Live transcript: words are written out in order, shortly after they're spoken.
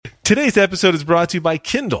Today's episode is brought to you by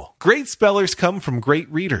Kindle. Great spellers come from great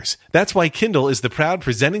readers. That's why Kindle is the proud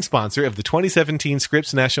presenting sponsor of the 2017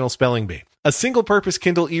 Scripps National Spelling Bee. A single-purpose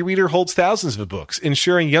Kindle e-reader holds thousands of books,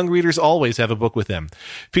 ensuring young readers always have a book with them.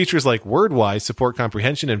 Features like WordWise support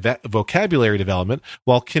comprehension and vocabulary development,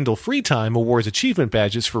 while Kindle Free Time awards achievement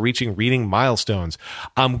badges for reaching reading milestones.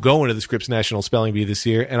 I'm going to the Scripps National Spelling Bee this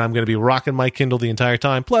year, and I'm going to be rocking my Kindle the entire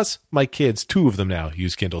time. Plus, my kids, 2 of them now,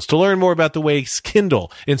 use Kindles. To learn more about the way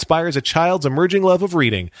Kindle inspires a child's emerging love of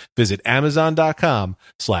reading, visit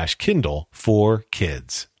Amazon.com/Kindle for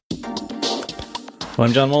kids. Well,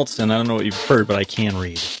 I'm John Moltz, and I don't know what you've heard, but I can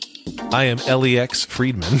read. I am LEX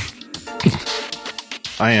Friedman.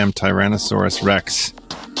 I am Tyrannosaurus Rex.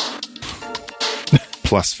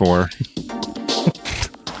 +4.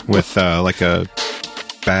 With like a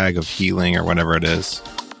bag of healing or whatever it is.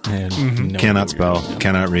 And Cannot spell,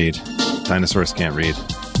 cannot read. Dinosaurs can't read.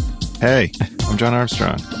 Hey, I'm John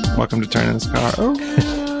Armstrong. Welcome to Turn in This Car. Oh.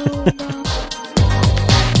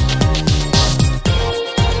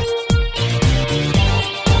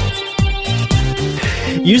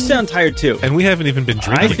 You sound tired too. And we haven't even been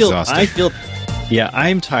drinking. Yeah,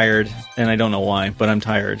 I'm tired, and I don't know why, but I'm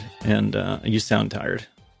tired, and you sound tired.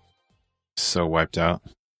 So wiped out.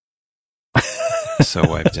 So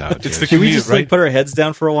wiped out. It's the Can we commute, just right? put our heads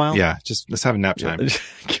down for a while? Yeah, just let's have a nap time.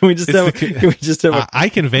 Can we just have? I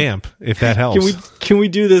can vamp if that helps. Can we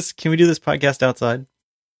do this? Can we do this podcast outside?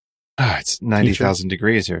 It's 90,000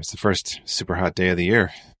 degrees here. It's the first super hot day of the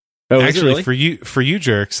year. Oh, actually, for you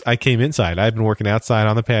jerks, I came inside. I've been working outside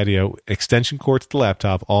on the patio, extension cord to the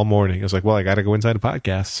laptop all morning. I was like, well, I got to go inside a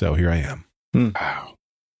podcast, so here I am. Wow.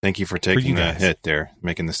 Thank you for taking that hit there,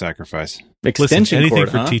 making the sacrifice. Extension anything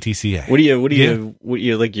cord, for huh? TTCA. What do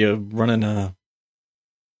you like? You running a?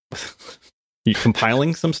 You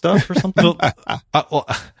compiling some stuff or something? Well,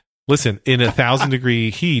 listen, in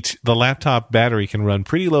 1,000-degree heat, the laptop battery can run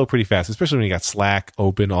pretty low pretty fast, especially when you got Slack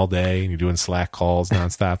open all day and you're doing Slack calls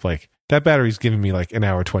nonstop. Like, that battery's giving me like an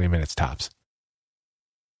hour, 20 minutes tops.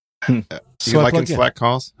 Do you like in Slack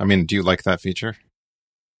calls? I mean, do you like that feature?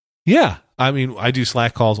 Yeah. I mean, I do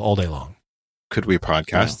Slack calls all day long. Could we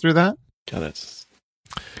podcast through that? God, that's...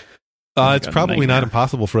 it's probably not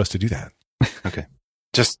impossible for us to do that. Okay.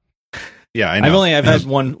 Just, yeah, I know. I've had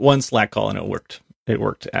one Slack call and it worked. It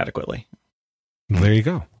worked adequately. Well, there you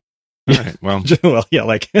go. All right. Well, well, yeah,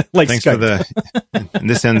 like thanks Skype. and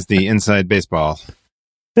this ends the inside baseball.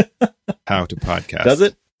 How to podcast. Does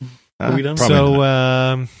it? Are we done?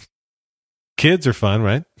 So, kids are fun,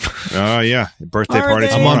 right? Oh, yeah. Birthday Are party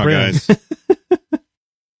they? tomorrow, I'm on brand. guys.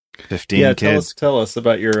 15 kids. Tell us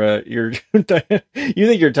about your you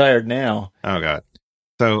think you're tired now. Oh, God.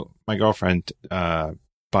 So my girlfriend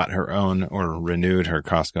bought her own or renewed her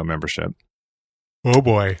Costco membership. Oh,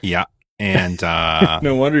 boy. Yeah. And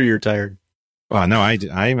No wonder you're tired. well, no,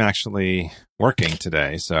 I'm actually working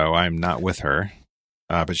today, so I'm not with her.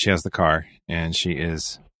 But she has the car, and she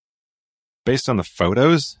is, based on the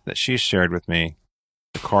photos that she shared with me,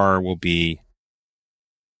 the car will be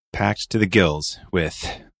packed to the gills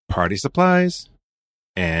with party supplies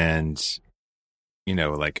and,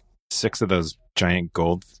 like 6 of those giant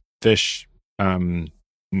goldfish,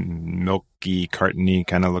 milky, cartony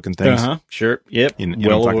kind of looking things. Uh-huh. Sure. Yep. You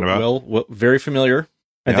know what I'm talking about? Well, very familiar.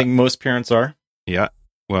 I think most parents are. Yeah.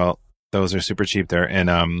 Well, those are super cheap there.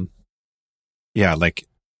 And, yeah, like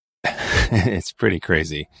it's pretty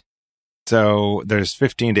crazy. So there's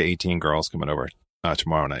 15 to 18 girls coming over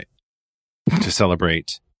tomorrow night to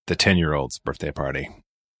celebrate the 10-year-old's birthday party.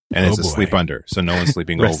 And it's a sleep under, so no one's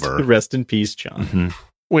sleeping over. Rest in peace, John. Mm-hmm.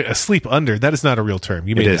 Wait, a sleep under? That is not a real term.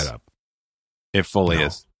 You made that up. It fully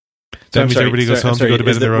is. That means everybody goes home to go to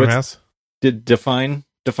bed in their own house? Define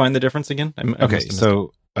the difference again? Okay,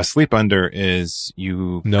 so a sleep under is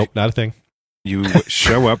you... Nope, not a thing. You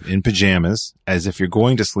show up in pajamas as if you're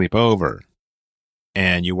going to sleep over.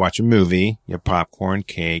 And you watch a movie, you have popcorn,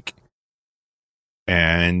 cake,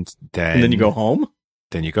 and then you go home?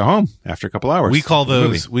 Then you go home after a couple hours. We call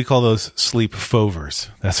those Sleepfauxvers.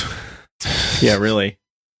 That's yeah, really.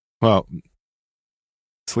 Well,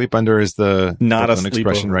 sleep under is the not a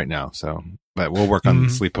expression sleepover right now. So, but we'll work on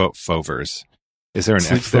Sleepfauxvers. Is there an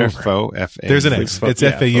F there? Faux? F-A? There's an X. It's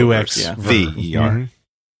F-A-U-X. V-E-R. Mm-hmm.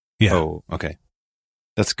 Yeah. Oh, okay.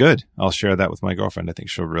 That's good. I'll share that with my girlfriend. I think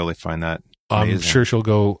she'll really find that amazing. I'm sure she'll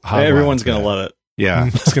go hot. Everyone's going to love it. Yeah.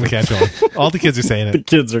 It's going to catch on. All the kids are saying it. The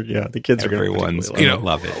kids are Everyone's going to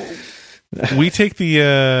love it. We take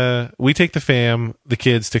the fam, the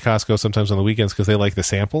kids to Costco sometimes on the weekends because they like the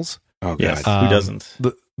samples. Oh, God. Yes, who doesn't?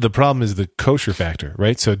 The problem is the kosher factor,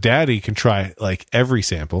 right? So daddy can try like every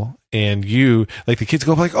sample, and you, like the kids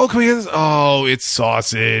go like, oh, can we get this? Oh, it's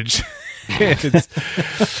sausage. and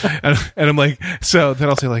I'm like, so then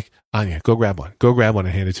I'll say like, Anya, go grab one and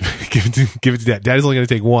hand it to me. give it to dad. Daddy's only going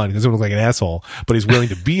to take one. He doesn't look like an asshole, but he's willing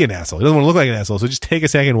to be an asshole. He doesn't want to look like an asshole. So just take a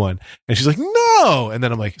second one. And she's like, no. And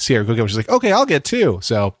then I'm like, Sierra, go get one. She's like, okay, I'll get two.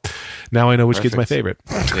 So now I know which kid's my favorite.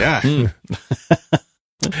 Yeah.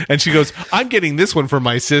 And she goes, I'm getting this one for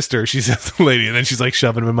my sister. She says, the lady. And then she's like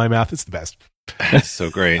shoving them in my mouth. It's the best. That's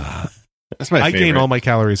so great. That's my favorite. I gain all my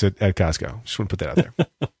calories at Costco. Just want to put that out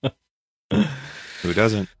there. Who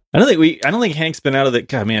doesn't? I don't think Hank's been out of the.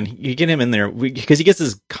 God, man, you get him in there because he gets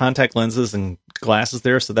his contact lenses and glasses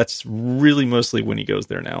there, so that's really mostly when he goes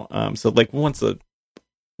there now. So like once a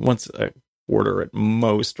quarter at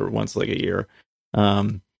most, or once like a year,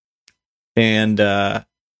 and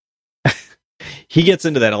he gets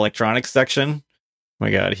into that electronics section.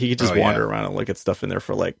 My God, he could just wander around and look at stuff in there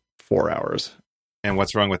for like 4 hours. And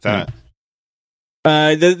what's wrong with that?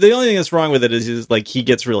 The only thing that's wrong with it is like he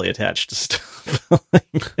gets really attached to stuff.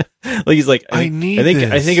 like he's like, I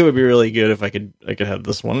think it would be really good if I could have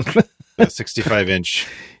this one. A 65-inch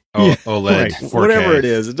OLED, right. 4K. Whatever it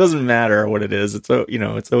is, it doesn't matter what it is. It's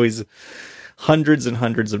it's always hundreds and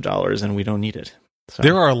hundreds of dollars, and we don't need it. So.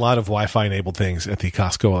 There are a lot of Wi-Fi enabled things at the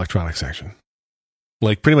Costco electronics section.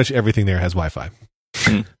 Like pretty much everything there has Wi-Fi.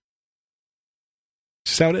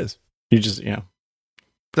 Just how it is.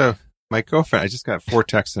 So my girlfriend, I just got 4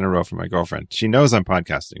 texts in a row from my girlfriend. She knows I'm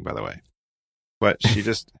podcasting, by the way. But she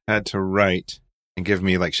just had to write and give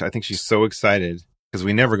me, like, I think she's so excited because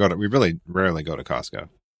we really rarely go to Costco.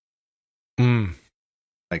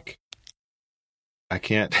 Like, I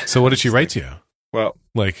can't. So what did she write to you? Well,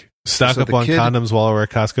 like, stock up on condoms while we're at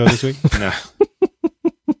Costco this week? No.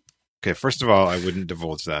 Okay, first of all, I wouldn't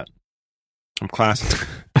divulge that. I'm classy.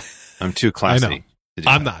 I'm too classy. I know.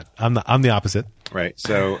 I'm not. I'm the opposite. Right.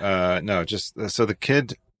 So, no, so the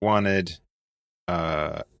kid wanted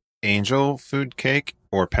angel food cake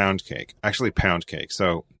or pound cake. Actually, pound cake.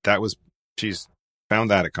 So she's found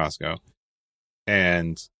that at Costco,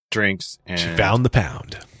 and drinks and she found the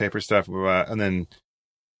pound paper stuff, blah, blah, blah. And then,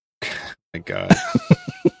 my God.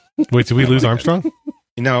 Wait, did we lose Armstrong?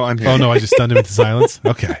 No, I'm here. Oh no, I just stunned him into silence.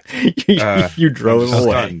 Okay, you drove him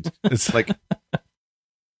away. It's like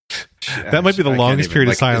that might be the longest period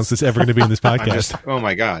of silence that's ever going to be in this podcast. Oh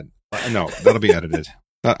my God, no, that'll be edited.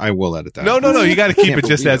 I will edit that. No, you got to keep it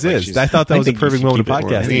just as is. I thought that was a perfect moment of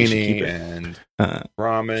podcasting. And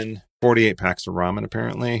ramen, 48 packs of ramen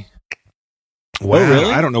apparently. Wow,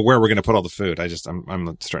 really? I don't know where we're going to put all the food.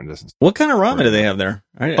 I'm starting to. What kind of ramen do they have there?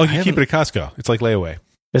 You keep it at Costco. It's like layaway.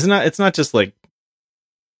 It's not just like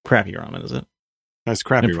crappy ramen, is it? It's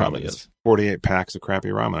crappy ramen. Probably is. 48 packs of crappy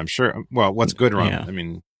ramen. I'm sure. Well, what's good ramen? Yeah. I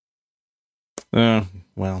mean,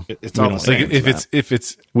 well, it's all the same. Like if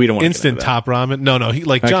it's we don't want instant top ramen. No. He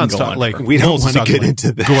like John's talking like we don't want to get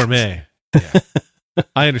into this gourmet. Yeah.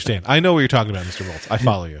 I understand. I know what you're talking about, Mr. Volts. I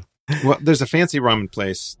follow you. Well, there's a fancy ramen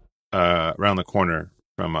place around the corner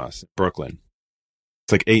from us, Brooklyn.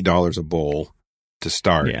 It's like $8 a bowl to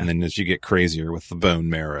start, and then as you get crazier with the bone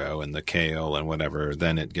marrow and the kale and whatever,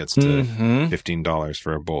 then it gets to $15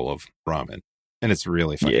 for a bowl of ramen, and it's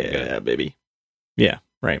really fucking good. Yeah, baby. Yeah,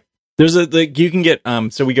 right. There's you can get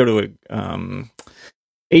so we go to a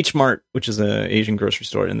H Mart, which is an Asian grocery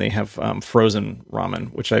store, and they have frozen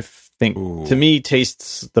ramen, which I think to me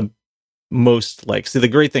tastes the most like. See, the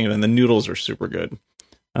great thing, and the noodles are super good.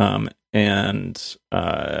 And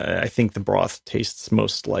I think the broth tastes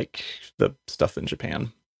most like the stuff in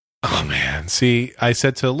Japan. Oh man. See, I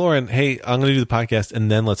said to Lauren, hey, I'm going to do the podcast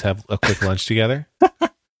and then let's have a quick lunch together.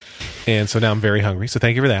 And so now I'm very hungry. So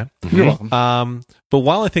thank you for that. You're welcome. But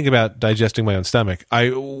while I think about digesting my own stomach,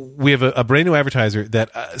 we have a brand new advertiser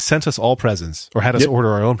that sent us all presents or had us order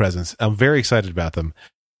our own presents. I'm very excited about them.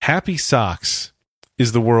 Happy Socks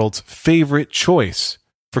is the world's favorite choice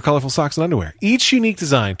for colorful socks and underwear. Each unique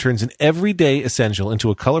design turns an everyday essential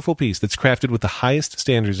into a colorful piece that's crafted with the highest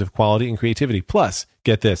standards of quality and creativity. Plus,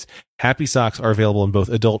 get this, Happy Socks are available in both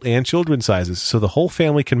adult and children's sizes, so the whole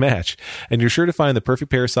family can match, and you're sure to find the perfect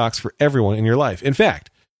pair of socks for everyone in your life. In fact,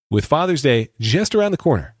 with Father's Day just around the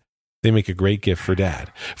corner, they make a great gift for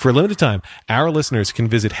dad. For a limited time, our listeners can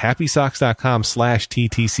visit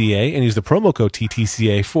happysocks.com/TTCA and use the promo code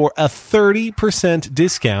TTCA for a 30%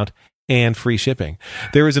 discount and free shipping.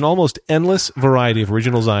 There is an almost endless variety of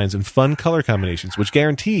original designs and fun color combinations, which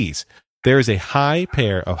guarantees There is a high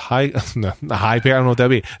pair of no, a high pair, I don't know what that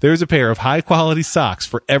would be. There is a pair of high quality socks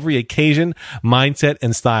for every occasion, mindset,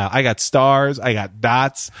 and style. I got stars, I got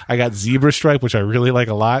dots, I got zebra stripe, which I really like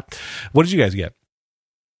a lot. What did you guys get?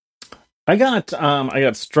 I got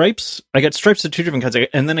stripes. I got stripes of two different kinds,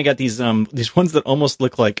 and then I got these ones that almost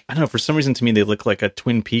look like, I don't know, for some reason to me they look like a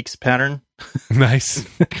Twin Peaks pattern. Nice.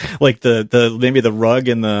 Like the maybe the rug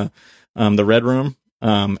in the red room.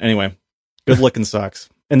 Anyway, good looking socks,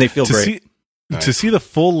 and they feel great. To see the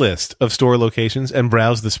full list of store locations and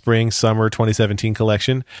browse the spring summer 2017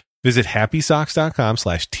 collection, visit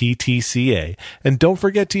happysocks.com/TTCA. And don't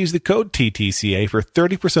forget to use the code TTCA for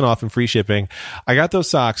 30% off and free shipping. I got those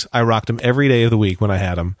socks. I rocked them every day of the week when I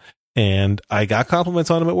had them. And I got compliments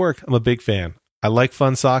on them at work. I'm a big fan. I like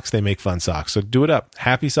fun socks. They make fun socks. So do it up.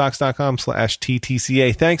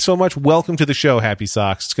 happysocks.com/TTCA. Thanks so much. Welcome to the show, Happy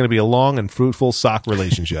Socks. It's going to be a long and fruitful sock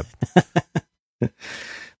relationship.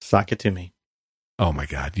 Sock it to me. Oh my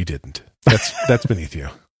God, you didn't. That's beneath you.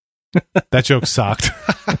 That joke sucked.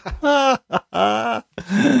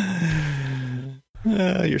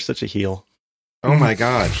 You're such a heel. Oh my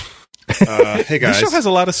God. Hey guys. This show has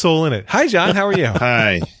a lot of soul in it. Hi, John. How are you?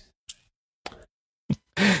 Hi.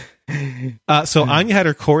 So Anya had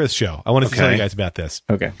her chorus show. I wanted to tell you guys about this.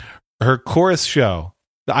 Okay. Her chorus show.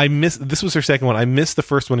 This was her second one. I missed the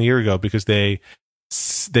first one a year ago because they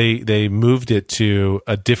moved it to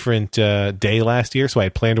a different day last year. So I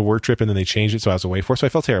had planned a work trip and then they changed it. So I was away for it. So I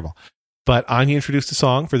felt terrible. But Anya introduced a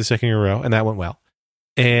song for the second year in a row and that went well.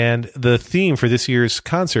 And the theme for this year's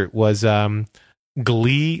concert was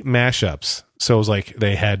Glee mashups. So it was like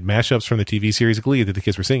they had mashups from the TV series Glee that the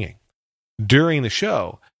kids were singing. During the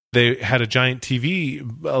show, they had a giant TV,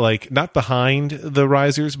 like not behind the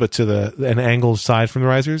risers, but to an angled side from the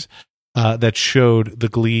risers. That showed the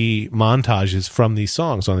Glee montages from these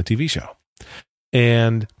songs on the TV show.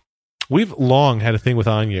 And we've long had a thing with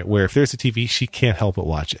Anya where if there's a TV, she can't help but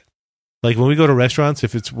watch it. Like when we go to restaurants,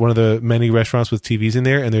 if it's one of the many restaurants with TVs in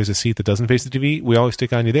there and there's a seat that doesn't face the TV, we always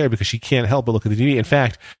stick Anya there because she can't help but look at the TV. In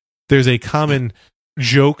fact, there's a common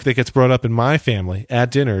joke that gets brought up in my family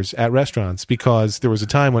at dinners at restaurants because there was a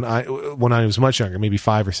time when I was much younger, maybe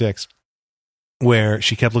 5 or 6, where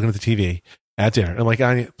she kept looking at the TV at dinner. I'm like,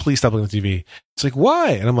 Anya, please stop looking at the TV. It's like,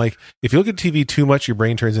 why? And I'm like, if you look at TV too much, your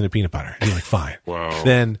brain turns into peanut butter. And you're like, fine. Whoa.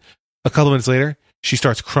 Then a couple minutes later, she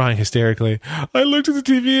starts crying hysterically. I looked at the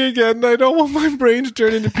TV again and I don't want my brain to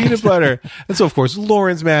turn into peanut butter. And so, of course,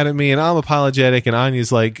 Lauren's mad at me and I'm apologetic and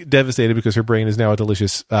Anya's like devastated because her brain is now a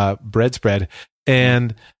delicious bread spread.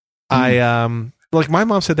 And like my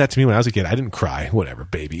mom said that to me when I was a kid. I didn't cry, whatever,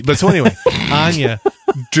 baby. But so anyway, Anya,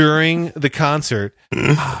 during the concert,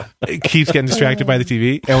 keeps getting distracted by the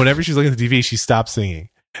TV. And whenever she's looking at the TV, she stops singing.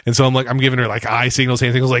 And so I'm giving her like eye signals,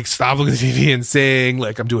 hand signals, like stop looking at the TV and sing.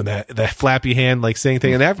 Like I'm doing that flappy hand, like sing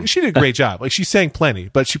thing. And she did a great job. Like she sang plenty,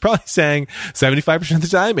 but she probably sang 75% of the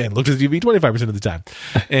time and looked at the TV 25% of the time.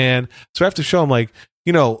 And so after the show, I'm like,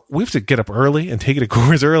 we have to get up early and take it to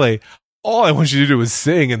chorus early. All I want you to do is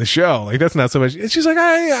sing in the show. Like, that's not so much. And she's like,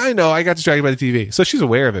 I know. I got distracted by the TV. So she's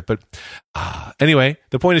aware of it. But anyway,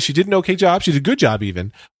 the point is she did an okay job. She did a good job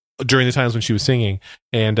even during the times when she was singing.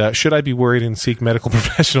 And should I be worried and seek medical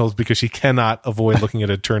professionals because she cannot avoid looking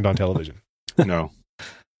at a turned on television? No.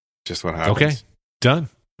 Just what happens. Okay. Done.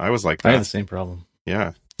 I was like that. I had the same problem.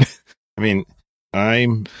 Yeah. I mean,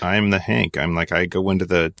 I'm the Hank. I'm like, I go into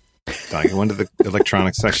the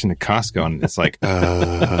electronics section at Costco and it's like,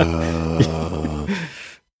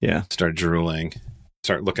 yeah. Start drooling.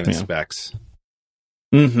 Start looking at specs.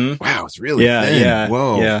 Mm-hmm. Wow, it's really thin. Yeah.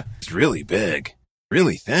 Whoa. Yeah. It's really big.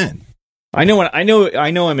 Really thin. I know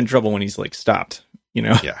I'm in trouble when he's like stopped,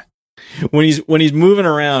 Yeah. When he's moving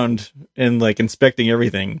around and like inspecting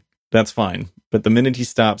everything, that's fine. But the minute he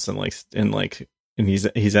stops and he's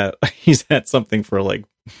at something for like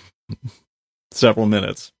several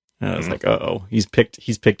minutes, and it's like, he's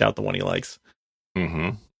picked out the one he likes.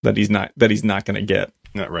 Mm-hmm. That he's not going to get.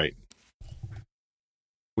 Not right.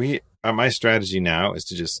 My strategy now is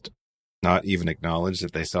to just not even acknowledge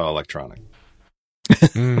that they saw electronic.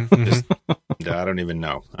 Mm-hmm. Just, I don't even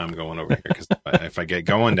know. I'm going over here because if I get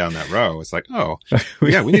going down that row, it's like, oh,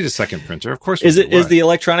 yeah, we need a second printer. Of course. Is the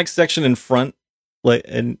electronics section in front? Like,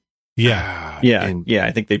 and yeah.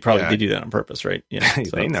 I think they probably do that on purpose, right? Yeah, so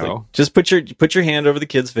they know. Like, just put your hand over the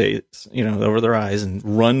kid's face, over their eyes, and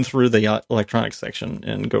run through the electronics section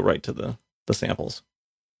and go right to the samples.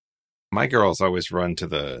 My girls always run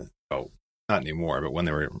to not anymore, but when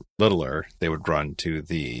they were littler, they would run to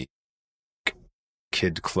the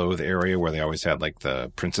kid clothes area where they always had like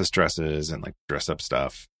the princess dresses and like dress up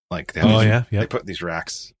stuff. Like they put these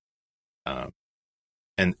racks, and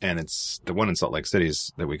and it's the one in Salt Lake City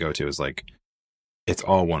that we go to is like, it's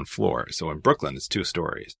all one floor. So in Brooklyn, it's 2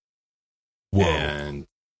 stories. Whoa. And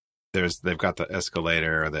they've got the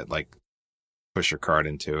escalator that like push your cart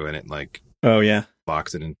into, and it like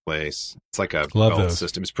locks it in place. It's like a belt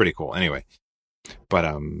system. It's pretty cool. Anyway, but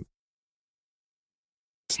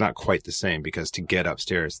it's not quite the same because to get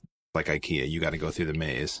upstairs, like IKEA, you got to go through the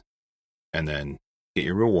maze and then get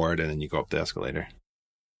your reward, and then you go up the escalator.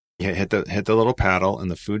 You hit the little paddle,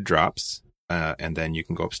 and the food drops, and then you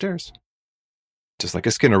can go upstairs, just like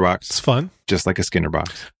a Skinner box. It's fun, just like a Skinner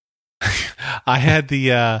box. I had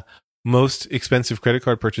the most expensive credit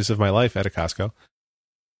card purchase of my life at a Costco.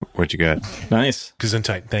 What'd you get? Nice.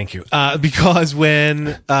 Gesundheit, thank you. Because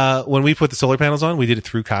when we put the solar panels on, we did it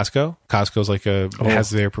through Costco. Costco's like has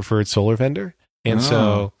their preferred solar vendor. And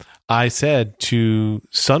so I said to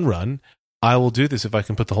Sunrun, I will do this if I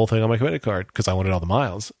can put the whole thing on my credit card because I wanted all the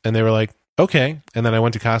miles. And they were like, okay. And then I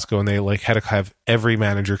went to Costco and they like had to have every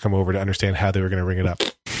manager come over to understand how they were going to ring it up.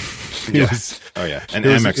 Yes. And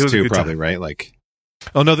Amex too, probably, right? Like,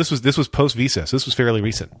 oh no, this was post Visa, so this was fairly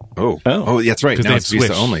recent. Oh, that's right. Now it's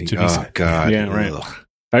Visa only. Oh God, yeah, right. Ugh.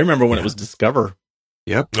 I remember when it was Discover.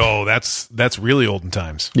 Yep. Oh, that's really olden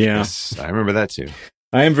times. Yeah, yes, I remember that too.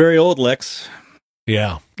 I am very old, Lex.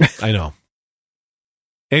 Yeah, I know.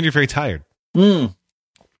 And you're very tired. The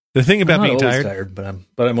thing about being tired,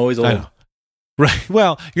 but I'm always old. Right.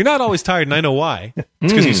 Well, you're not always tired, and I know why.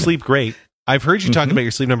 It's because you sleep great. I've heard you talk about your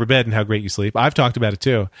Sleep Number bed and how great you sleep. I've talked about it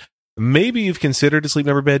too. Maybe you've considered a Sleep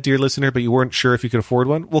Number bed, dear listener, but you weren't sure if you could afford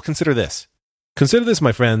one. Well, consider this. Consider this,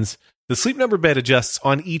 my friends. The Sleep Number bed adjusts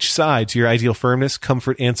on each side to your ideal firmness,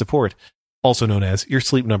 comfort, and support, also known as your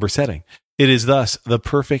Sleep Number setting. It is thus the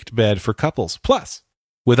perfect bed for couples. Plus,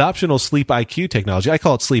 with optional Sleep IQ technology, I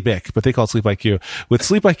call it Sleep Ick, but they call it Sleep IQ. With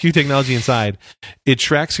Sleep IQ technology inside, it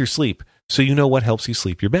tracks your sleep so you know what helps you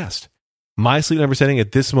sleep your best. My Sleep Number setting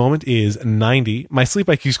at this moment is 90. My Sleep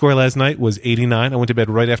IQ score last night was 89. I went to bed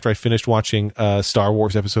right after I finished watching Star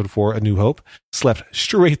Wars Episode 4, A New Hope. Slept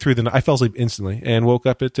straight through the night. I fell asleep instantly and woke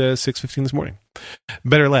up at 6:15 this morning.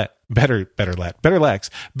 Better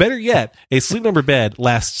yet, a Sleep Number bed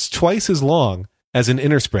lasts twice as long as an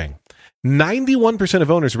innerspring. 91%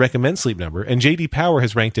 of owners recommend Sleep Number, and J.D. Power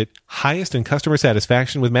has ranked it highest in customer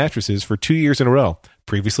satisfaction with mattresses for 2 years in a row.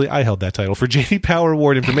 Previously, I held that title. For J.D. Power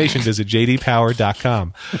award information, visit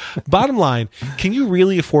jdpower.com. Bottom line, can you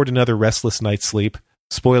really afford another restless night's sleep?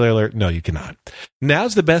 Spoiler alert, no, you cannot.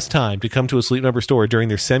 Now's the best time to come to a Sleep Number store during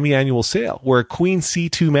their semi-annual sale, where a Queen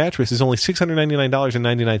C2 mattress is only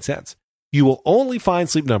 $699.99. You will only find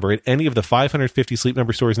Sleep Number at any of the 550 Sleep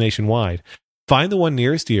Number stores nationwide. Find the one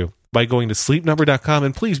nearest you by going to sleepnumber.com,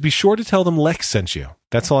 and please be sure to tell them Lex sent you.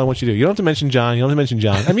 That's all I want you to do. You don't have to mention John. You don't have to mention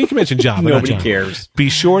John. I mean, you can mention John, but nobody not John. Cares. Be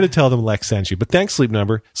sure to tell them Lex sent you. But thanks, Sleep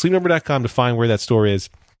Number. Sleepnumber.com to find where that store is.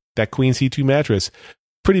 That Queen C2 mattress,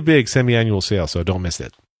 pretty big semi-annual sale, so don't miss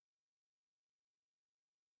it.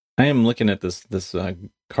 I am looking at this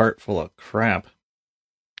cart full of crap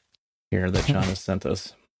here that John has sent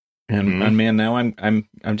us, and man, now I'm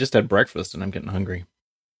just at breakfast and I'm getting hungry.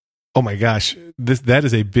 Oh my gosh, that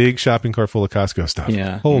is a big shopping cart full of Costco stuff.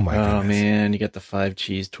 Yeah. Oh my goodness. Oh man, you get the 5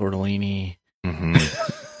 cheese tortellini.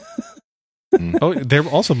 Oh, they're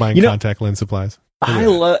also buying contact lens supplies. I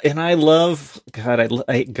love.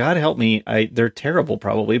 God help me. They're terrible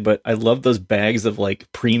probably, but I love those bags of like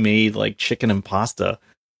pre-made like chicken and pasta.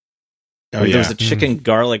 Oh yeah. There's a chicken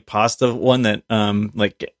garlic pasta one that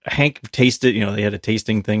like Hank tasted. You know, they had a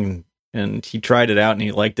tasting thing, and he tried it out and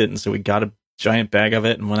he liked it, and so we got a giant bag of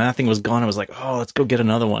it. And when that thing was gone, I was like, "Oh, let's go get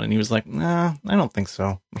another one." And he was like, "Nah, I don't think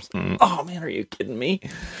so." Like, oh man, are you kidding me?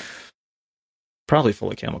 Probably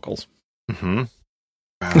full of chemicals. Wow,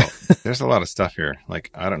 there's a lot of stuff here.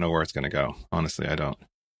 Like, I don't know where it's going to go. Honestly, I don't.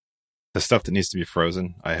 The stuff that needs to be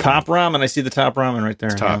frozen. Top ramen. I see the top ramen right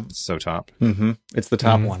there. It's top. It's so top. It's the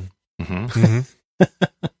top one.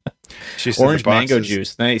 She said Orange mango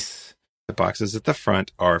juice. Nice. The boxes at the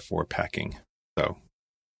front are for packing. So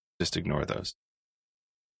just ignore those.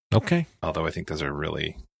 Okay. Although I think those are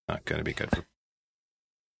really not going to be good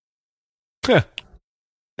for...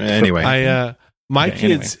 Anyway. My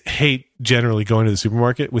kids hate generally going to the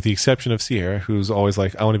supermarket, with the exception of Sierra, who's always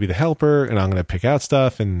like, I want to be the helper and I'm going to pick out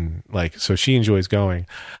stuff. And like, so she enjoys going.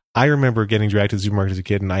 I remember getting dragged to the supermarket as a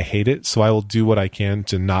kid and I hate it. So I will do what I can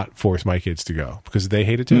to not force my kids to go because they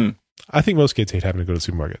hate it too. I think most kids hate having to go to the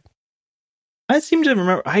supermarket. I seem to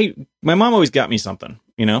remember, my mom always got me something,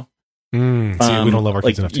 you know? See, we don't love our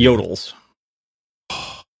kids enough to Yodels.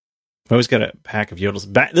 I always got a pack of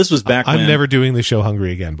Yodels. This was back when... I'm never doing the show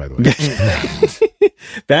hungry again, by the way.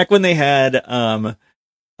 Back when they had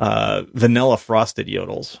vanilla frosted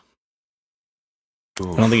yodels.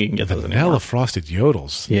 Ooh. I don't think you can get those vanilla anymore. frosted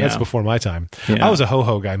yodels. Yeah. That's before my time. Yeah. I was a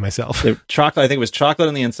ho-ho guy myself. Chocolate. I think it was chocolate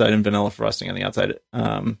on the inside and vanilla frosting on the outside.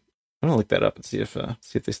 I'm gonna look that up and see if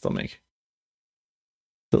they still make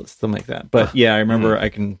that. But yeah, I remember. I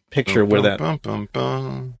can picture where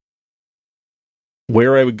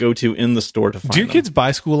I would go to in the store to find. Do your them. kids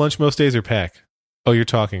buy school lunch most days or pack? Oh, you're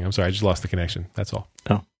talking. I'm sorry, I just lost the connection. That's all.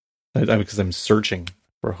 Because I'm searching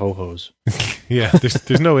for ho-hos. Yeah,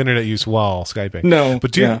 there's no internet use while Skyping. No,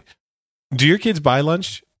 But do your kids buy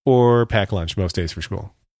lunch or pack lunch most days for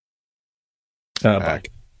school? Pack.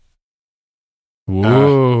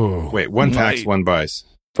 Whoa! Wait, one packs, one buys.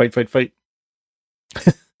 Fight.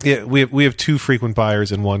 Yeah, we have two frequent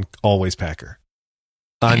buyers and one always packer.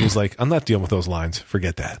 Anya's like, I'm not dealing with those lines.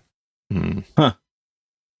 Forget that. Huh?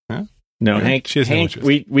 No, Yeah, Hank. she has no Hank.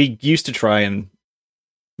 interest. We used to try and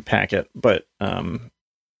pack it, but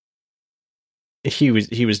he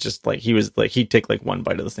was just like he'd take like one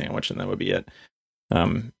bite of the sandwich and that would be it.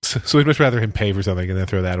 So we'd much rather him pay for something and then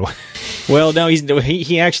throw that away. Well, no,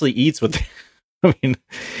 he actually eats with. I mean,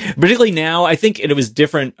 particularly now, I think it was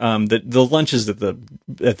different. The lunches at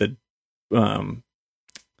the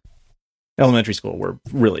elementary school were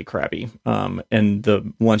really crappy, and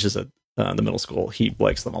the lunches at the middle school, he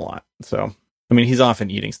likes them a lot. So, I mean, he's often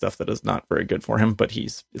eating stuff that is not very good for him, but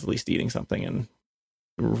he's at least eating something and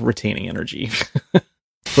retaining energy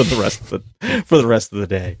for the rest of the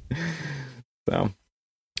day. So,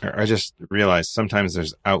 I just realized sometimes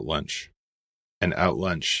there's out lunch, and out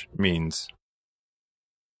lunch means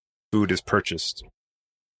food is purchased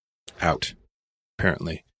out.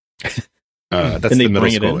 Apparently, that's And they the middle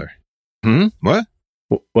bring it in? schooler. What?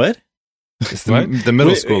 what? It's the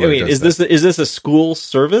middle schooler. Wait, does is that. this a school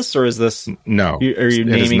service or is this? No. Are you it is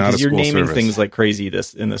naming? not a Because you're school naming service. things like crazy in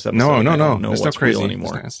this episode. No. I don't know It's not what's crazy real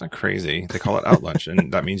anymore. It's not crazy. They call it out lunch,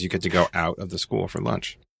 and that means you get to go out of the school for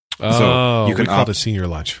lunch. Oh, you can we called opt- it senior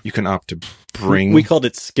lunch. You can opt to bring. We called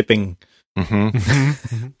it skipping.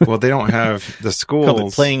 Well, they don't have the Called it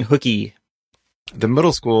schools. playing hooky. The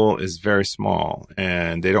middle school is very small,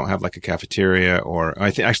 and they don't have like a cafeteria, or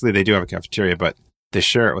I think actually they do have a cafeteria, but they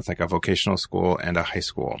share it with like a vocational school and a high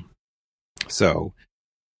school. So,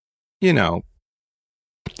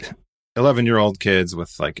 11-year-old kids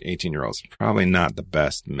with like 18-year-olds, probably not the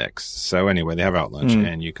best mix. So anyway, they have out lunch,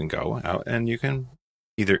 and you can go out and you can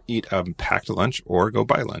either eat a packed lunch or go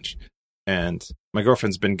buy lunch. And my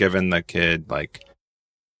girlfriend's been given the kid like,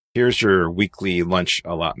 here's your weekly lunch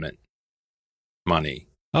allotment money.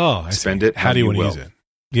 Oh, I Spend see. it How do you want to will. use it?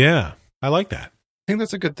 Yeah, I like that. I think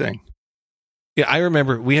that's a good thing. Yeah, I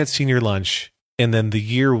remember we had senior lunch, and then the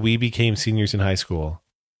year we became seniors in high school,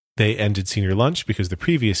 they ended senior lunch because the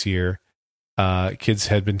previous year, kids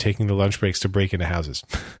had been taking the lunch breaks to break into houses.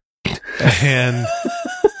 And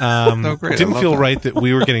Oh, great. I didn't love feel that. right that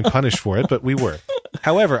we were getting punished for it, but we were.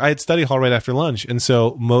 However, I had study hall right after lunch, and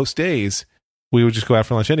so most days we would just go out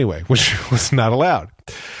for lunch anyway, which was not allowed.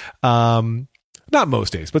 Not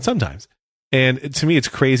most days, but sometimes. And to me, it's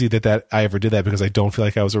crazy that I ever did that because I don't feel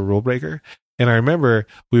like I was a rule breaker. And I remember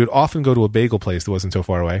we would often go to a bagel place that wasn't so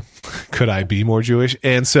far away. Could I be more Jewish?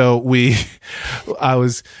 And so I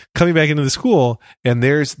was coming back into the school, and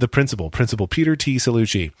there's the Principal Peter T.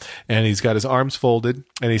 Salucci, and he's got his arms folded,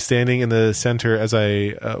 and he's standing in the center as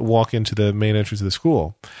I walk into the main entrance of the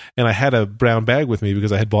school. And I had a brown bag with me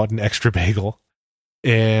because I had bought an extra bagel.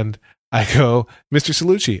 And I go, Mr.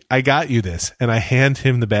 Salucci, I got you this. And I hand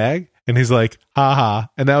him the bag, and he's like, ha ha.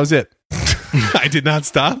 And that was it. I did not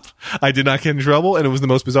stop. I did not get in trouble. And it was the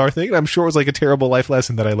most bizarre thing. And I'm sure it was like a terrible life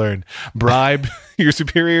lesson that I learned. Bribe your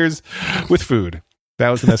superiors with food. That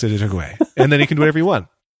was the message I took away. And then you can do whatever you want.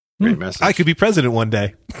 Great message. I could be president one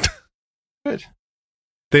day. Good.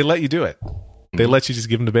 They let you do it. They let you just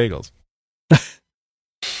give them the bagels.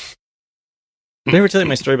 Did I ever tell you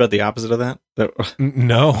my story about the opposite of that?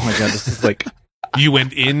 No. Oh my god, this is like You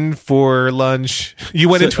went in for lunch. You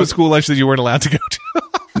went into a school lunch that you weren't allowed to go to.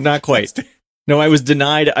 not quite. No, I was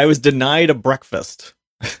denied a breakfast.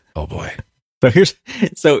 Oh boy.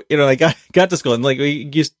 So I got to school and like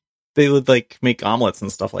they would like make omelets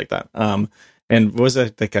and stuff like that. And what was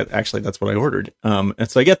it? Actually, that's what I ordered. And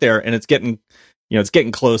so I get there and it's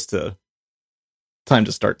getting close to time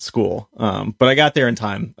to start school. But I got there in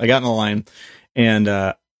time. I got in the line, and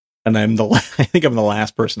I'm I think I'm the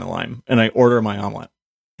last person in line, and I order my omelet,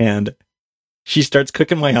 and she starts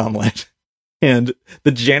cooking my omelet. And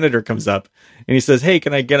the janitor comes up and he says, "Hey,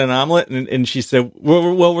 can I get an omelet?" And she said,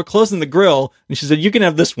 well, we're closing the grill. And she said, "You can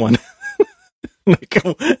have this one." and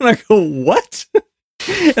I go, "What?"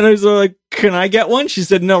 And I was like, "Can I get one?" She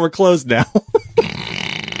said, "No, we're closed now."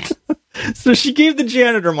 So she gave the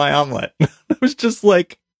janitor my omelet. It was just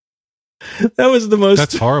like, that was the most.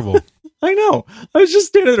 That's horrible. I know. I was just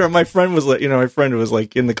standing there. And my friend was like, my friend was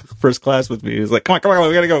like in the first class with me. He was like, come on,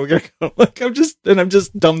 we gotta go. Like, I'm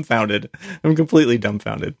just dumbfounded. I'm completely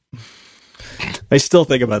dumbfounded. I still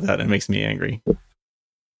think about that and it makes me angry.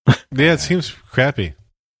 Yeah, it seems crappy.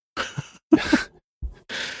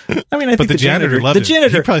 I mean, I think the janitor loved the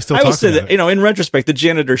janitor, He probably still I will talks say about that, in retrospect, the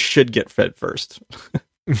janitor should get fed first.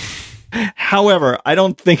 However, I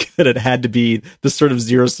don't think that it had to be the sort of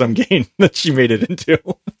zero-sum game that she made it into.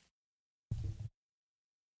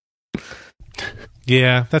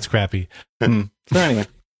 Yeah, that's crappy. So anyway.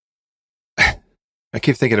 I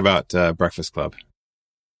keep thinking about Breakfast Club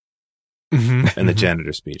and the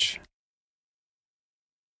janitor speech.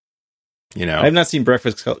 I have not seen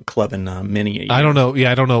Breakfast Club in many years. I don't know.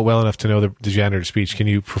 Yeah, I don't know it well enough to know the janitor speech. Can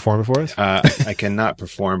you perform it for us? I cannot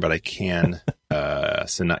perform, but I can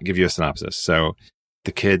give you a synopsis. So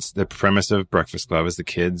the premise of Breakfast Club is the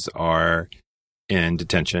kids are in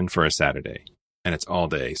detention for a Saturday, and it's all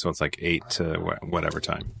day. So it's like 8 to whatever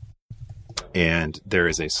time. And there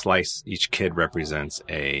is a slice. Each kid represents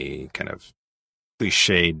a kind of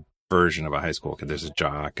cliched version of a high school kid. There's a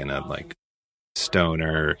jock and a like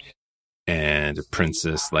stoner and a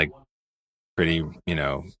princess, like pretty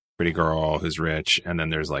girl who's rich. And then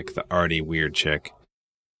there's like the arty weird chick.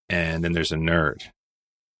 And then there's a nerd.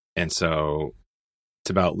 And so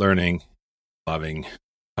it's about learning, loving,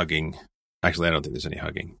 hugging. Actually, I don't think there's any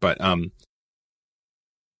hugging, but,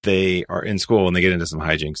 they are in school and they get into some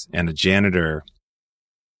hijinks, and the janitor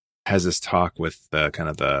has this talk with the kind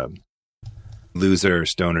of the loser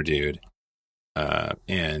stoner dude,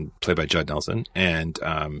 and played by Judd Nelson, and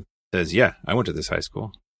says, "Yeah, I went to this high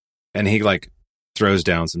school," and he like throws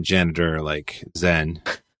down some janitor like Zen,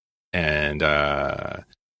 and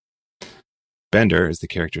Bender is the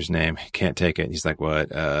character's name. Can't take it. He's like, "What?"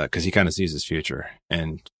 Because he kind of sees his future,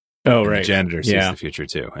 and the janitor sees the future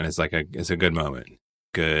too, and it's like it's a good moment.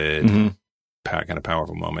 Good, kind of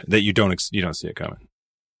powerful moment that you don't see it coming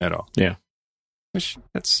at all. Yeah, which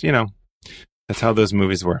that's how those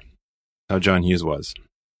movies were. How John Hughes was,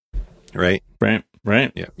 right.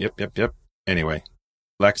 Yep. Anyway,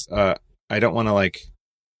 Lex, I don't want to like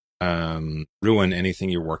ruin anything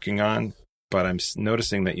you're working on, but I'm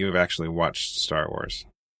noticing that you have actually watched Star Wars.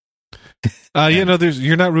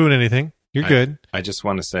 You're not ruining anything. You're good. I just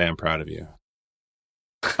want to say I'm proud of you.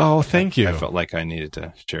 Oh, thank you. I felt like I needed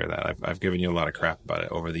to share that. I've given you a lot of crap about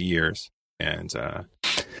it over the years, and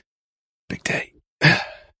big day.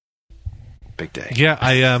 Big day. Yeah,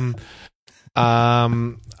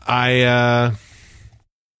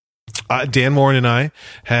 Dan Morin and I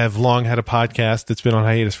have long had a podcast that's been on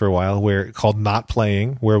hiatus for a while, called Not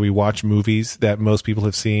Playing, where we watch movies that most people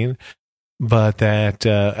have seen, but that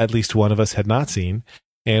at least one of us had not seen.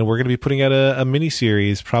 And we're going to be putting out a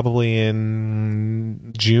mini-series probably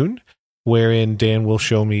in June, wherein Dan will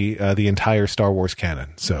show me the entire Star Wars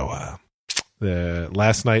canon. So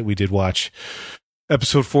last night we did watch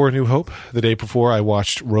Episode 4, A New Hope. The day before I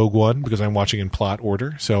watched Rogue One, because I'm watching in plot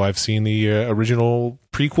order. So I've seen the original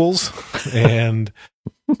prequels, and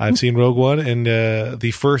I've seen Rogue One and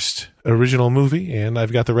the first original movie, and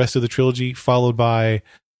I've got the rest of the trilogy followed by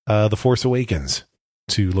The Force Awakens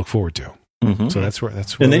to look forward to. Mm-hmm. So that's where.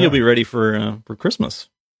 And then you'll be ready for Christmas.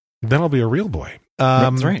 Then I'll be a real boy.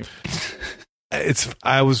 That's right.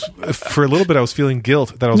 I was for a little bit. I was feeling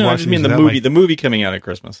guilt that I was watching. I just mean the movie. The movie coming out at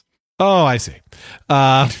Christmas. Oh, I see.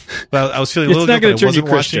 Well, I was feeling a little guilt that I wasn't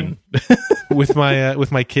watching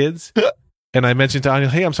with my kids. And I mentioned to Anya,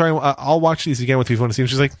 "Hey, I'm sorry. I'll watch these again with you if you want to see them."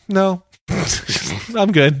 She's like, "No,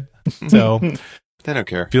 I'm good." So they don't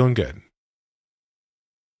care. Feeling good.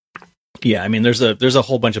 Yeah, I mean, there's a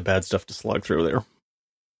whole bunch of bad stuff to slog through there.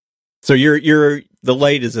 So the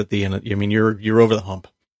light is at the end. You're over the hump.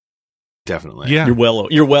 Definitely. Yeah.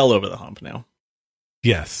 You're well over the hump now.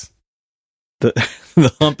 Yes.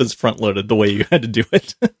 The hump is front loaded the way you had to do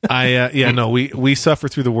it. We suffer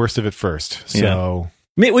through the worst of it first. So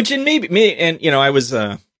I was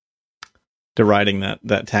deriding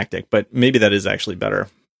that tactic, but maybe that is actually better.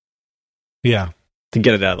 Yeah. To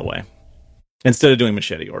get it out of the way instead of doing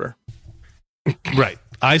machete order. Right.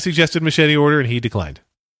 I suggested machete order and he declined.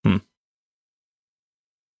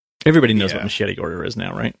 Everybody knows what machete order is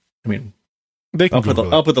now, right? I mean, I'll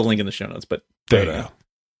put the link in the show notes, but there you go.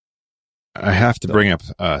 I have to bring up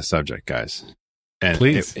a subject, guys. And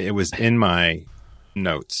please. It was in my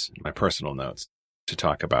notes, my personal notes to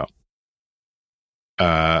talk about.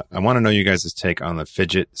 I want to know you guys' take on the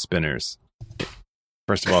fidget spinners.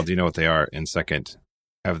 First of all, do you know what they are? And second,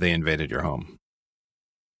 have they invaded your home?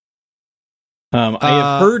 I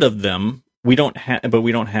have heard of them. We don't have, but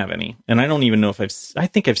we don't have any, and I don't even know if I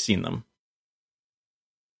think I've seen them,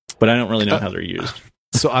 but I don't really know how they're used.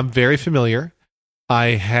 So I'm very familiar.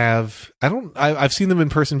 I've seen them in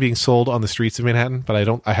person being sold on the streets of Manhattan, but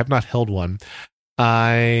I have not held one.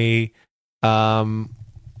 I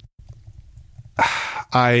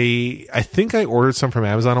think I ordered some from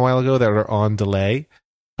Amazon a while ago that are on delay,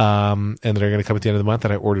 and that are going to come at the end of the month,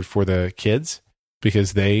 that I ordered for the kids,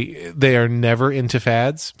 because they are never into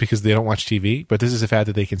fads because they don't watch TV, but this is a fad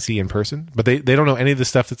that they can see in person. But they don't know any of the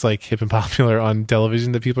stuff that's like hip and popular on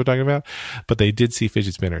television that people are talking about, but they did see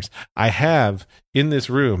fidget spinners. I have in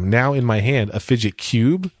this room now in my hand a fidget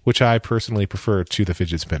cube, which I personally prefer to the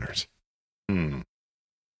fidget spinners.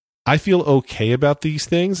 I feel okay about these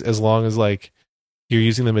things as long as like you're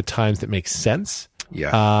using them at times that make sense.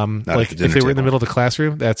 Yeah. Like if they were in the middle of the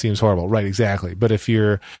classroom, that seems horrible. Right, exactly. But if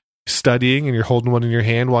you're studying and you're holding one in your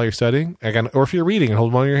hand while you're studying, or if you're reading and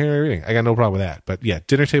holding one in your hand while you're reading, I got no problem with that. But yeah,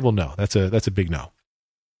 dinner table, no. That's a big no.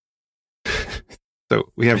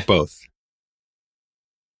 So we have both.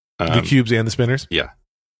 The cubes and the spinners? Yeah.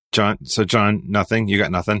 John, nothing? You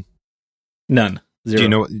got nothing? None.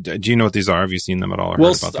 Zero. Do you know what these are? Have you seen them at all? Or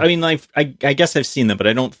Well, heard about them? I mean, I guess I've seen them, but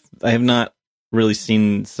I have not really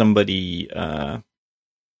seen somebody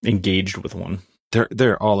engaged with one.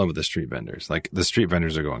 They're all over the street vendors. Like the street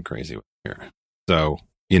vendors are going crazy here. So,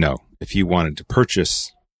 if you wanted to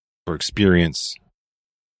purchase or experience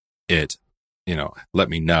it, let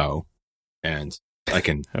me know and I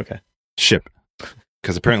can ship,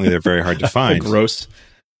 because apparently they're very hard to find. Gross.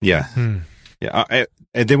 Yeah. Yeah.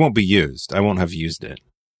 They won't be used. I won't have used it.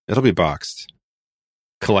 It'll be boxed.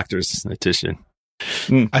 Collector's edition.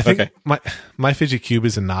 I think my fidget cube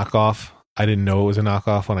is a knockoff. I didn't know it was a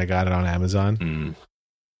knockoff when I got it on Amazon.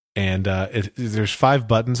 And there's 5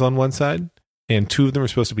 buttons on one side, and 2 of them are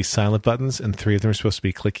supposed to be silent buttons, and 3 of them are supposed to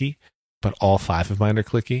be clicky, but all 5 of mine are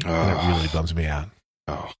clicky, and it really bums me out.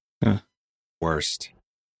 Oh, worst.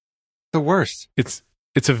 The worst. It's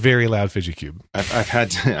a very loud fidget cube. I've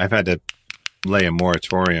had to lay a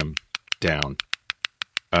moratorium down.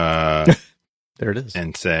 There it is.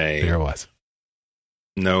 And say there it was.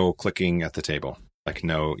 No clicking at the table. Like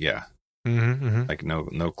no, yeah. Mm-hmm. Like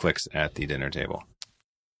no clicks at the dinner table.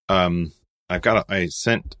 I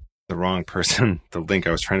sent the wrong person the link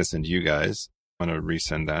I was trying to send you guys. I'm gonna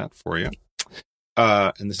resend that for you.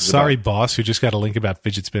 And this is sorry, boss, who just got a link about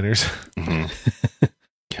fidget spinners.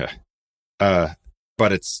 Yeah.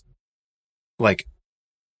 But it's like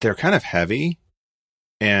they're kind of heavy,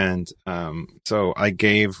 and so I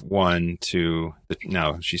gave one to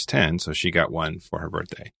now she's 10, so she got one for her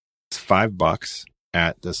birthday. It's $5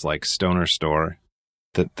 at this like stoner store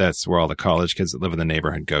that's where all the college kids that live in the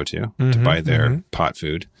neighborhood go to buy their pot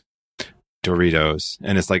food, Doritos,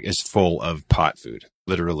 and it's full of pot food.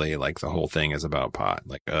 Literally, like the whole thing is about pot.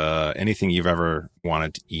 Like anything you've ever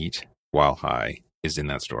wanted to eat while high is in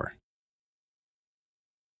that store.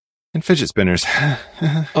 And fidget spinners.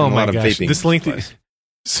 Oh my gosh! This link.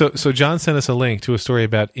 So John sent us a link to a story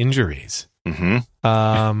about injuries.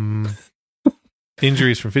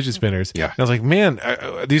 Injuries from fidget spinners. Yeah. And I was like, man,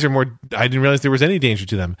 these are more. I didn't realize there was any danger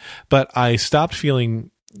to them. But I stopped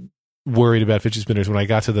feeling worried about fidget spinners when I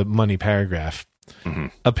got to the money paragraph.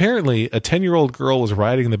 Apparently, a 10-year-old girl was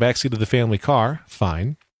riding in the backseat of the family car.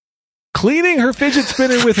 Fine. Cleaning her fidget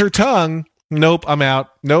spinner with her tongue. Nope, I'm out.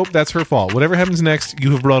 Nope, that's her fault. Whatever happens next,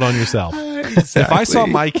 you have brought on yourself. Exactly. If I saw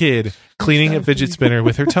my kid cleaning a fidget spinner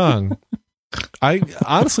with her tongue, I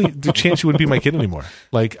honestly, the chance she wouldn't be my kid anymore.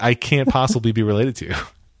 Like, I can't possibly be related to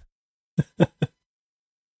you.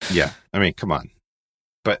 Yeah, I mean, come on.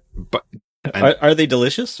 But are they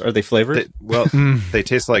delicious? Are they flavored? They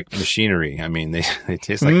taste like machinery. I mean, they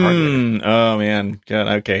taste like hardware. Oh man, God.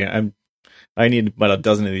 Okay, I need about a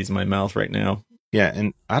dozen of these in my mouth right now. Yeah,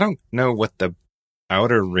 and I don't know what the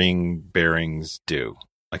outer ring bearings do.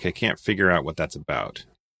 Like, I can't figure out what that's about,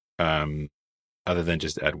 other than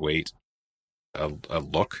just add weight, a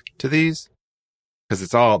look to these. Because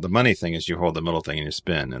it's all, the money thing is you hold the middle thing and you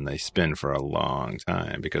spin, and they spin for a long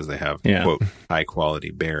time because they have, quote,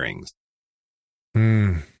 high-quality bearings.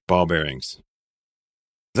 Ball bearings. Is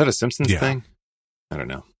that a Simpsons thing? I don't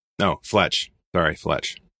know. No, Fletch. Sorry,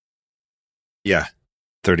 Fletch. Yeah,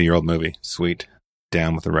 30-year-old movie. Sweet.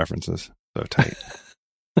 Down with the references. So tight.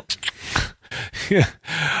 Yeah.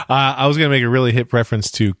 I was going to make a really hip reference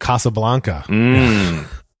to Casablanca.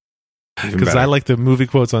 Because I like the movie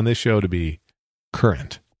quotes on this show to be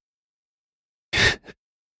current.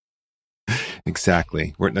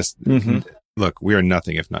 Exactly. Look, we are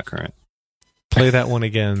nothing if not current. Play that one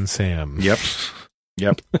again, Sam.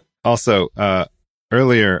 Yep. Also,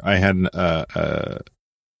 earlier I had a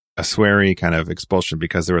sweary kind of expulsion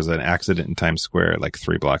because there was an accident in Times Square, like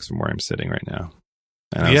 3 blocks from where I'm sitting right now.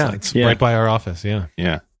 And I was like, it's right by our office. Yeah.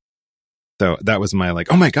 Yeah. So that was my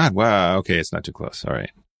like, oh my God, wow, okay, it's not too close. All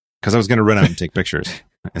right. Because I was going to run out and take pictures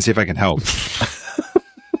and see if I can help.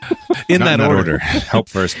 In Not that order. Help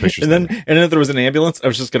first, pictures. And then if there was an ambulance, I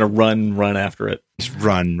was just going to run after it. Just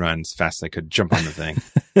run as fast as I could, jump on the thing.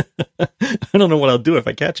 I don't know what I'll do if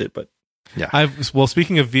I catch it, but Yeah. Well,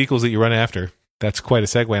 speaking of vehicles that you run after, that's quite a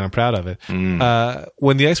segue, and I'm proud of it.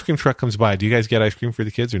 When the ice cream truck comes by, do you guys get ice cream for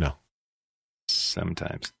the kids or no?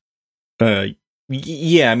 Sometimes.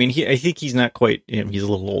 Yeah, I mean, I think he's not quite. He's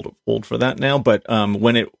a little old for that now. But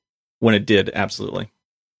when it did, absolutely.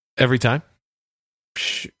 Every time?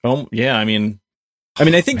 Oh yeah, I mean,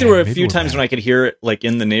 I think there were a few times when I could hear it, like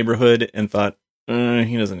in the neighborhood, and thought,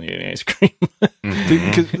 he doesn't need any ice cream.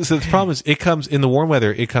 So the problem is, it comes in the warm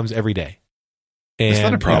weather. It comes every day, and It's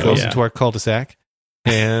not a problem. it goes into our cul-de-sac,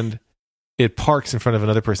 and it parks in front of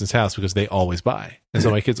another person's house because they always buy. And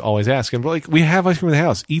so my kids always ask, and we're like, we have ice cream in the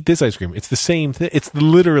house. Eat this ice cream. It's the same thing. It's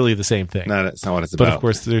literally the same thing. No, that's not what it's about. But of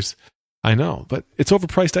course, I know, but it's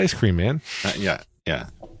overpriced ice cream, man. Yeah.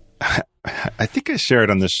 I think I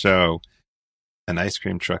shared on this show an ice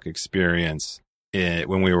cream truck experience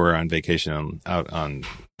when we were on vacation out on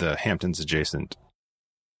the Hamptons adjacent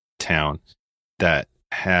town that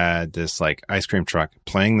had this like ice cream truck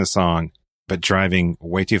playing the song, but driving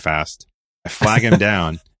way too fast. I flag him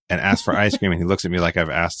down and ask for ice cream, and he looks at me like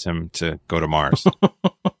I've asked him to go to Mars.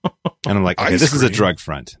 And I'm like, okay, this is a drug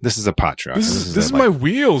front. This is a pot truck. This is my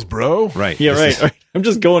wheels, bro. Right. Yeah, right. I'm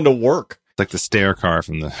just going to work. It's like the stair car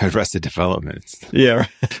from the Arrested Development. Yeah,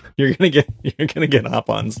 right. You're gonna get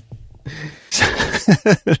hop-ons.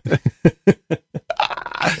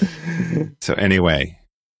 So anyway,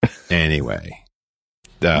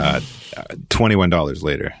 $21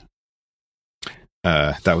 later.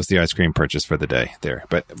 That was the ice cream purchase for the day there.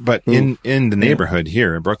 But in the neighborhood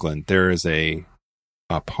here in Brooklyn, there is a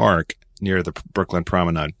park near the Brooklyn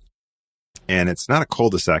Promenade, and it's not a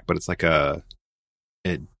cul-de-sac, but it's like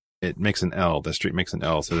it makes an L. The street makes an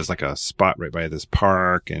L, so there's like a spot right by this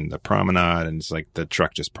park and the promenade, and it's like the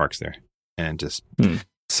truck just parks there and just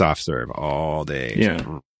soft serve all day.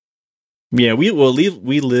 Yeah. We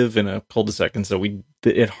live in a cul-de-sac, and so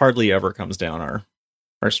it hardly ever comes down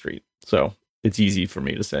our street. So it's easy for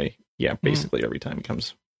me to say, yeah, basically every time it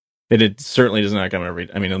comes. It certainly does not come every.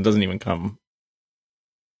 I mean, it doesn't even come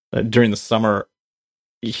during the summer,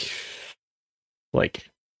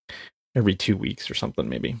 like every 2 weeks or something.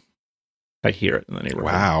 Maybe I hear it in the neighborhood.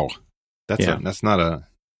 Wow, that's not a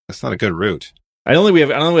good route. I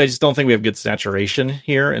just don't think we have good saturation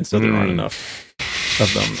here, and so there aren't enough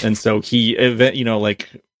of them. And so like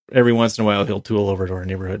every once in a while he'll tool over to our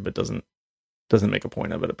neighborhood, but doesn't make a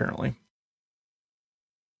point of it apparently.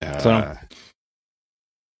 I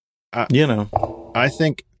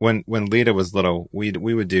think when Lita was little, we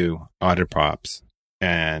would do otter pops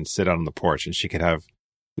and sit out on the porch, and she could have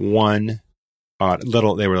one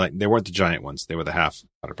little. They weren't the giant ones; they were the half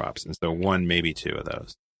otter pops, and so one, maybe 2 of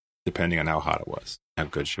those, depending on how hot it was, how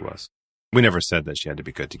good she was. We never said that she had to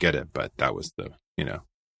be good to get it, but that was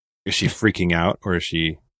is she freaking out or is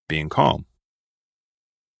she being calm?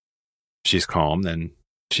 If she's calm, then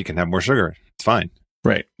she can have more sugar. It's fine.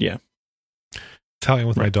 Right. Yeah. Italian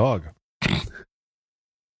with my dog.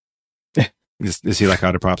 Does he like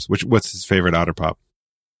otter pops? What's his favorite otter pop?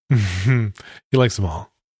 He likes them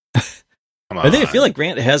all. Come on. I feel like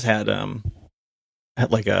Grant has had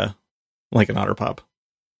like an otter pop.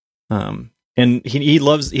 And he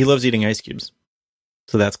loves eating ice cubes.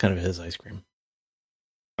 So that's kind of his ice cream.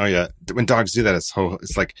 Oh yeah. When dogs do that, it's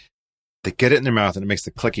like they get it in their mouth and it makes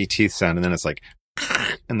the clicky teeth sound, and then it's like,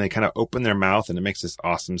 and they kind of open their mouth and it makes this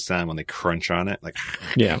awesome sound when they crunch on it. Like,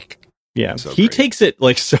 yeah. So he great. takes it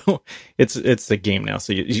like, so it's a game now.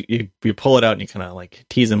 So you pull it out and you kind of like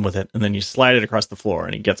tease him with it, and then you slide it across the floor,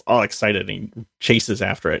 and he gets all excited and he chases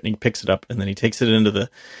after it, and he picks it up, and then he takes it into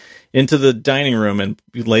the dining room and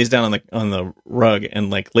he lays down on the rug and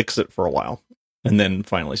like licks it for a while, and then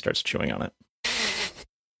finally starts chewing on it.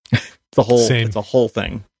 It's a whole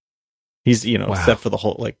thing. He's set for the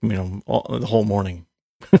whole the whole morning.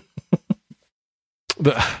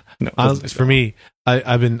 For me,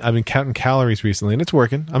 I've been counting calories recently, and it's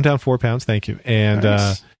working. I'm down 4 pounds, thank you. And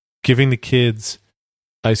nice. Giving the kids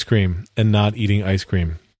ice cream and not eating ice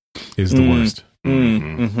cream is the worst.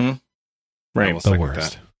 Mm-hmm. Right, the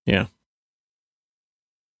worst. Yeah.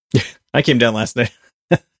 I came down last night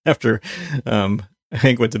after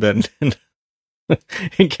Hank went to bed, and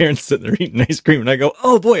Karen's sitting there eating ice cream, and I go,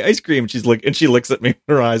 "Oh boy, ice cream!" And she looks at me,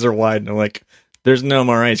 her eyes are wide, and I'm like, There's no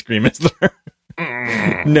more ice cream, is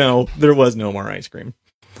there? No, there was no more ice cream.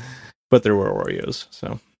 But there were Oreos,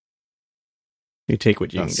 so you take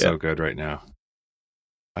what you can get. That's so good right now.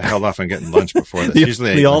 I held off on getting lunch before this.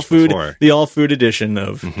 Usually the all food edition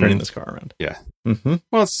of turning this car around. Yeah. Mm-hmm.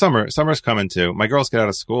 Well, it's summer. Summer's coming too. My girls get out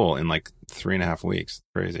of school in like 3.5 weeks.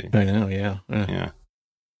 Crazy. I know. Yeah.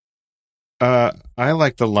 I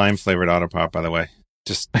like the lime flavored Auto Pop, by the way.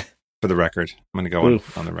 Just for the record, I'm going to go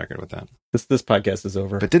on the record with that. This podcast is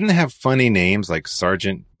over. But didn't it have funny names like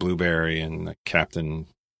Sergeant Blueberry and Captain?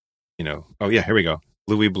 Oh yeah, here we go.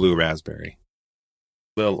 Louis Blue Raspberry,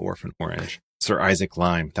 Little Orphan Orange. Sir Isaac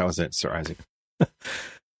Lime. That was it, Sir Isaac.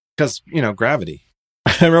 Because, gravity.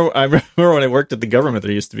 I remember when I worked at the government,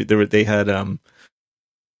 they had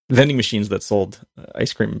vending machines that sold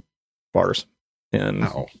ice cream bars. And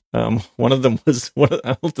one of them was,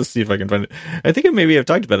 I'll have to see if I can find it. I think maybe I've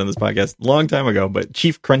talked about it on this podcast a long time ago, but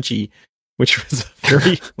Chief Crunchy, which was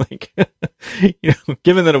very,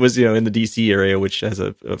 given that it was, in the DC area, which has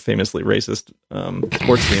a famously racist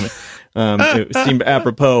sports team, it seemed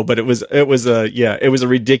apropos, but it was a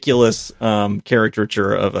ridiculous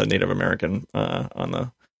caricature of a Native American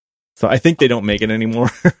so I think they don't make it anymore.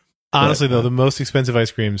 Honestly, though, the most expensive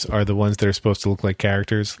ice creams are the ones that are supposed to look like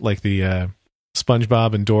characters, like the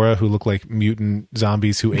SpongeBob and Dora, who look like mutant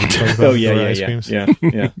zombies who ate SpongeBob and Dora ice creams. Yeah.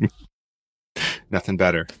 Nothing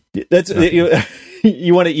better. That's you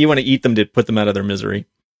want to eat them to put them out of their misery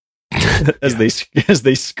as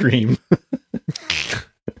they scream.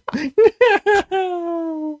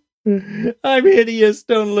 No, I'm hideous.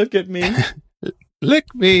 Don't look at me.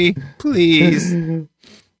 Lick me, please.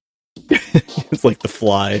 It's like The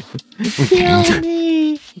Fly. Kill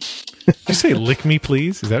me. Did you say "lick me,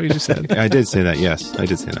 please"? Is that what you just said? I did say that. Yes, I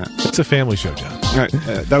did say that. It's a family show, John. All right,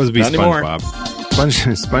 that was SpongeBob.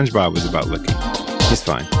 SpongeBob was about licking. He's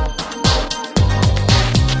fine.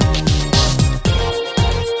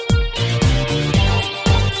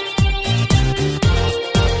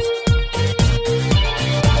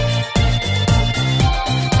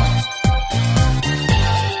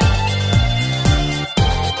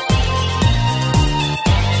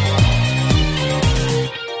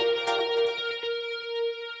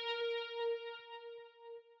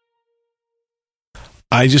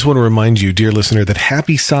 I just want to remind you, dear listener, that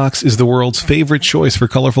Happy Socks is the world's favorite choice for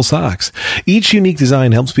colorful socks. Each unique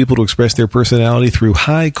design helps people to express their personality through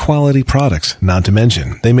high-quality products. Not to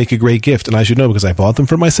mention, they make a great gift, and I should know because I bought them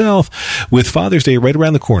for myself, with Father's Day right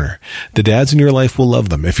around the corner. The dads in your life will love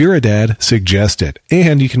them. If you're a dad, suggest it.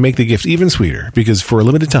 And you can make the gift even sweeter, because for a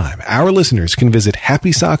limited time, our listeners can visit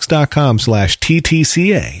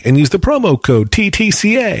happysocks.com/TTCA and use the promo code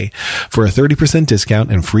TTCA for a 30%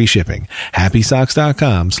 discount and free shipping. happysocks.com/TTCA.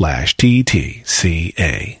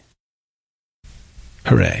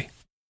 Hooray.